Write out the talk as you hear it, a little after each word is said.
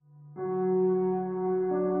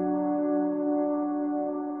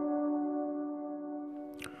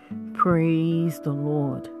Praise the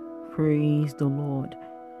Lord. Praise the Lord.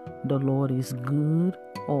 The Lord is good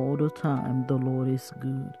all the time. The Lord is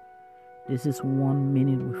good. This is 1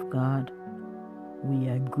 minute with God. We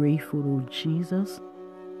are grateful to Jesus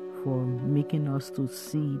for making us to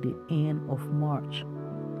see the end of March.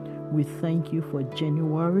 We thank you for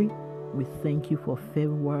January. We thank you for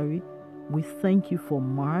February. We thank you for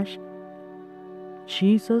March.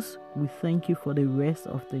 Jesus, we thank you for the rest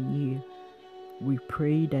of the year. We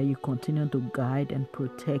pray that you continue to guide and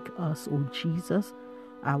protect us, oh Jesus,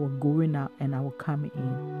 our going out and our coming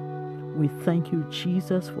in. We thank you,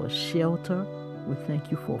 Jesus, for shelter. We thank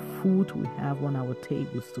you for food we have on our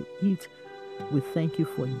tables to eat. We thank you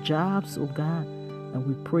for jobs, oh God. And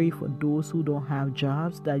we pray for those who don't have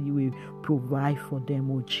jobs that you will provide for them,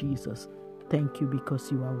 oh Jesus. Thank you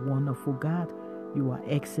because you are wonderful, God. You are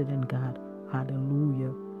excellent, God.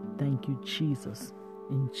 Hallelujah. Thank you, Jesus.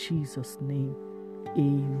 In Jesus' name,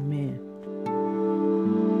 amen.